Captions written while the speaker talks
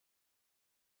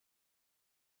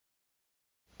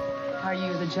Are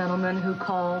you the gentleman who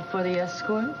called for the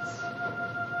escorts?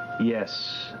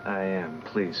 Yes, I am.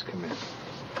 Please come in.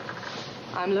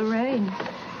 I'm Lorraine.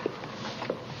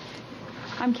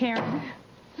 I'm Karen.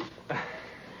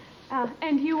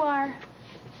 And you are?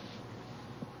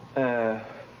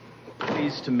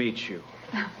 Pleased to meet you.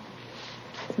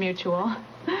 It's mutual.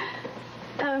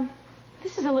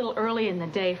 This is a little early in the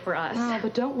day for us. Oh,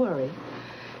 but don't worry.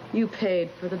 You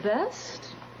paid for the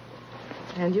best,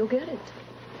 and you'll get it.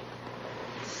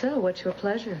 So, what's your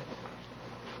pleasure?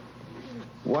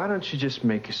 Why don't you just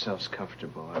make yourselves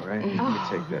comfortable, all right? Let me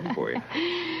take that for you.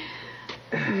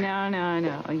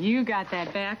 No. You got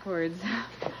that backwards.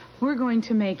 We're going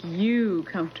to make you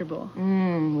comfortable.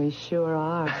 We sure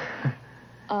are.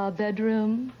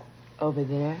 Bedroom over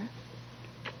there?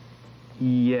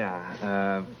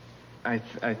 Yeah,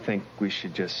 I think we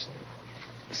should just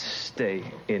stay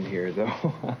in here, though.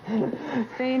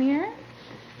 Stay in here?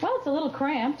 Well, it's a little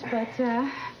cramped, but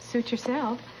suit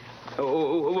yourself.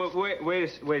 Oh,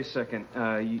 wait a second.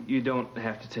 You don't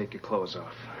have to take your clothes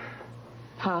off.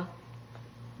 Huh?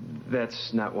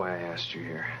 That's not why I asked you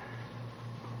here.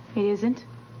 It isn't?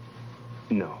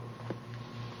 No.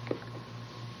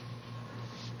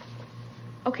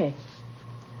 Okay.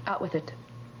 Out with it.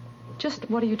 Just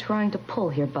what are you trying to pull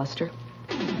here, Buster?